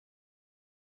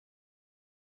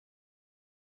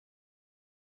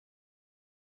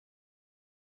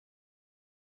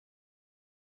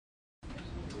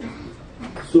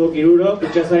Zuok hirurok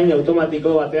kutxazain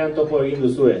automatiko batean topo egin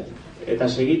duzue, eta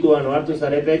segituan ohartu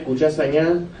zarete kutxazaina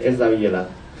ez dabilela.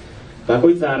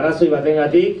 Bakoitza arrazoi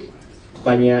batengatik,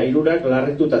 baina hirurak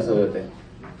larrituta zaudete.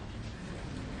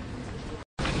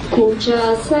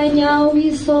 Kutxazain hau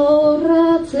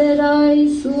izorratzera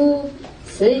izu,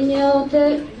 zein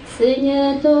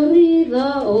etorri da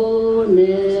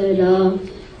onera,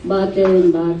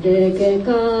 baten batek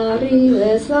ekarri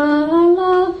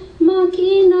bezala,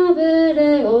 makina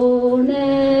bere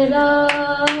onera.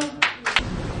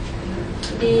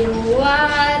 Dirua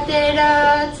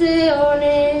ateratze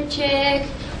honetxek,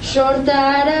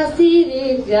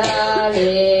 sortarazidik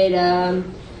galera,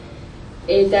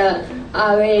 eta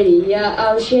aberia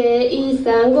hause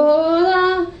izango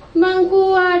da,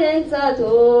 bankuarentzat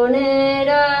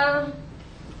onera.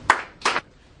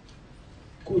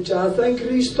 Kutxazain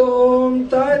kriston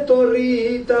ta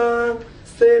etorrita,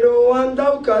 zeroan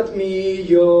daukat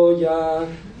milioia,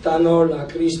 ta nola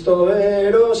kristo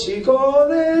erosiko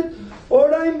det,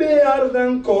 orain behar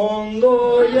den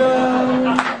kondoia.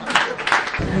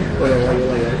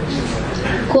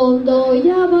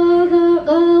 Kondoia bada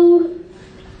gaur,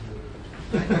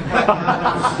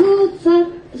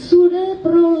 zure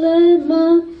problema,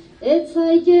 ez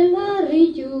zaitela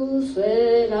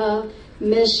rituzera,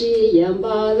 Mesian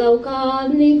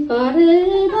badaukanik pare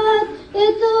bat,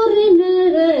 etorri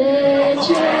nere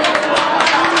etxera.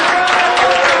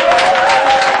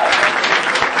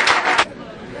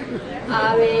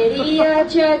 Aberia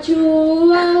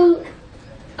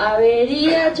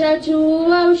txatxu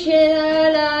hau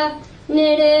xedala,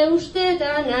 nere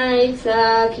ustetan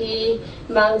aitzaki,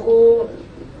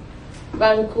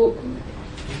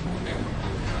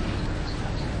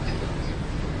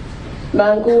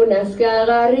 banku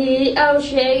nazkagarri hau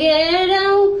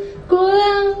segerau,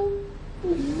 kodau.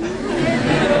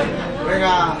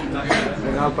 Venga,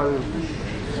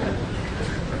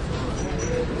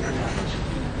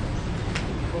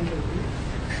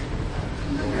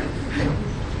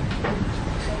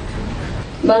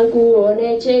 Banku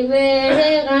honetxek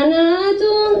bere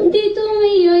ganatu ditu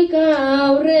milioika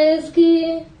aurrezki.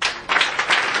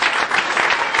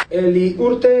 Eli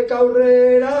urtek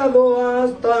aurrera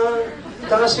doazta,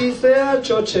 tasizea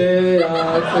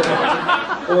txotxeatzen.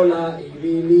 Hola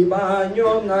ibili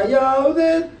baino nahi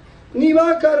haudet, ni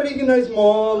bakarrik naiz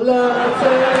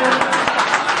moldatzen.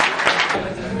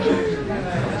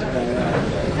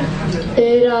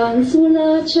 Erantzuna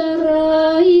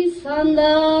txarra izan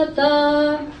data,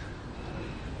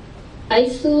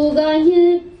 aizu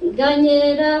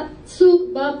gainera zuk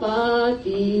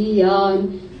bapatian,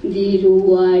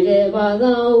 dirua ere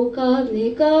badaukat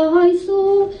nik aizu,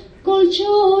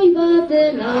 koltxoi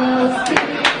baten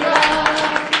azpian.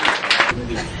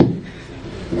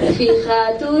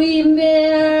 Fijatu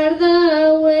inbehar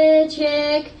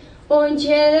dauetxek,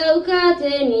 ontxe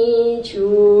daukaten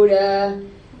itxura,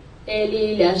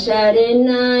 Elilasaren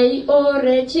nahi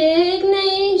horretxek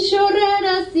nahi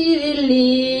sorrarazi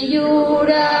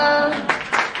diliura.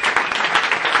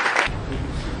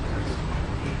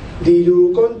 Diru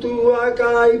kontuak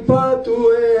aipatu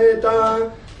eta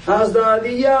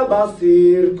azdadia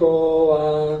bazirkoa,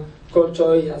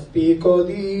 koltxoi azpiko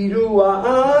dirua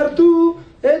hartu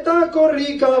eta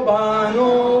korrika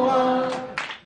banoa.